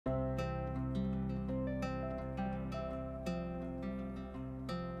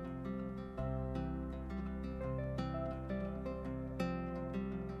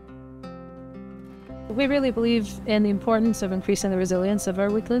We really believe in the importance of increasing the resilience of our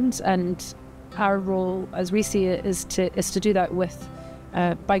woodlands, and our role, as we see it, is to do that with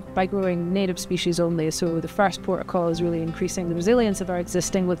by growing native species only. So the first protocol is really increasing the resilience of our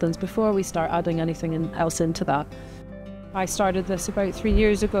existing woodlands before we start adding anything else into that. I started this about 3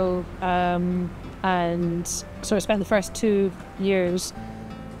 years ago, and sort of spent the first 2 years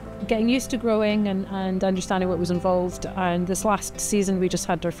getting used to growing and understanding what was involved. And this last season we just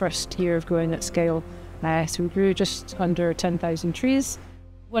had our first year of growing at scale. So we grew just under 10,000 trees.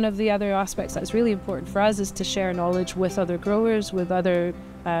 One of the other aspects that's really important for us is to share knowledge with other growers, with other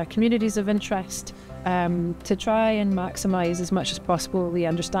communities of interest, to try and maximise as much as possible the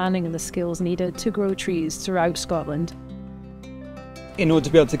understanding and the skills needed to grow trees throughout Scotland. In order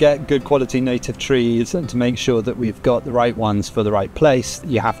to be able to get good quality native trees and to make sure that we've got the right ones for the right place,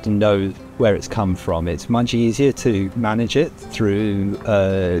 you have to know where it's come from. It's much easier to manage it through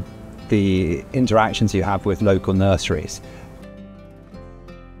the interactions you have with local nurseries.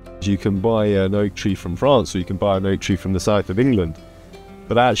 You can buy an oak tree from France, or you can buy an oak tree from the south of England,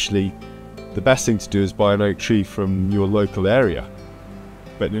 but actually the best thing to do is buy an oak tree from your local area.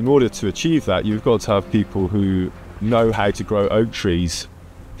 But in order to achieve that, you've got to have people who know how to grow oak trees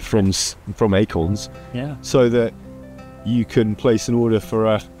from acorns, so that you can place an order for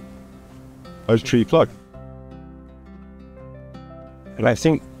a oak tree plug. And I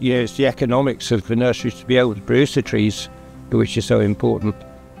think it's the economics of the nurseries to be able to produce the trees which is so important.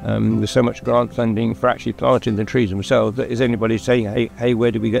 There's so much grant funding for actually planting the trees themselves that is anybody saying, hey,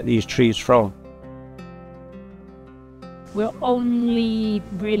 where do we get these trees from? We're only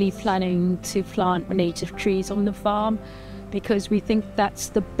really planning to plant native trees on the farm because we think that's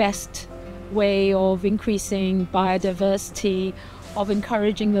the best way of increasing biodiversity, of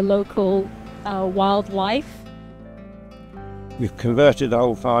encouraging the local wildlife. We've converted the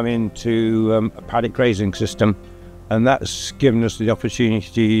whole farm into a paddock grazing system, and that's given us the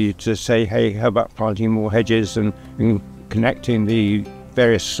opportunity to say, hey, how about planting more hedges and connecting the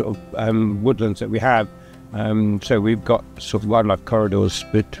various sort of woodlands that we have. So we've got sort of wildlife corridors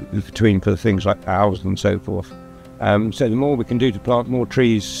between for things like owls and so forth. So the more we can do to plant more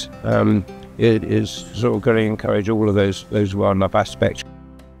trees, it is sort of going to encourage all of those wildlife aspects.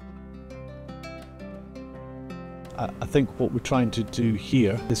 I think what we're trying to do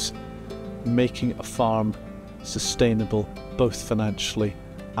here is making a farm sustainable both financially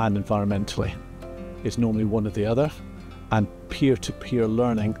and environmentally. It's normally one or the other, and peer-to-peer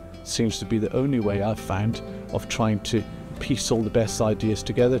learning seems to be the only way I've found of trying to piece all the best ideas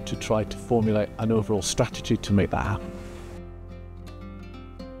together to try to formulate an overall strategy to make that happen.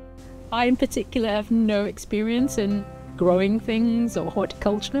 I in particular have no experience in growing things or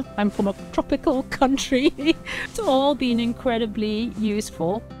horticulture. I'm from a tropical country. It's all been incredibly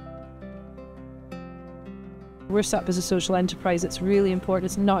useful. We're set up as a social enterprise. It's really important.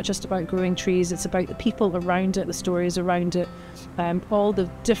 It's not just about growing trees, it's about the people around it, the stories around it, all the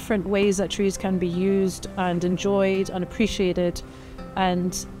different ways that trees can be used and enjoyed and appreciated.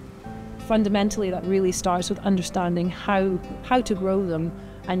 And fundamentally that really starts with understanding how to grow them,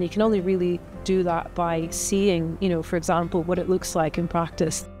 and you can only really do that by seeing, for example, what it looks like in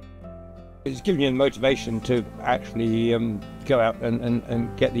practice. It's giving you the motivation to actually go out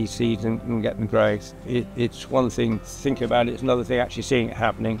and get these seeds and get them growing. It's one thing thinking about it, it's another thing actually seeing it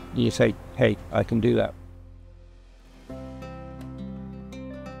happening. You say, hey, I can do that.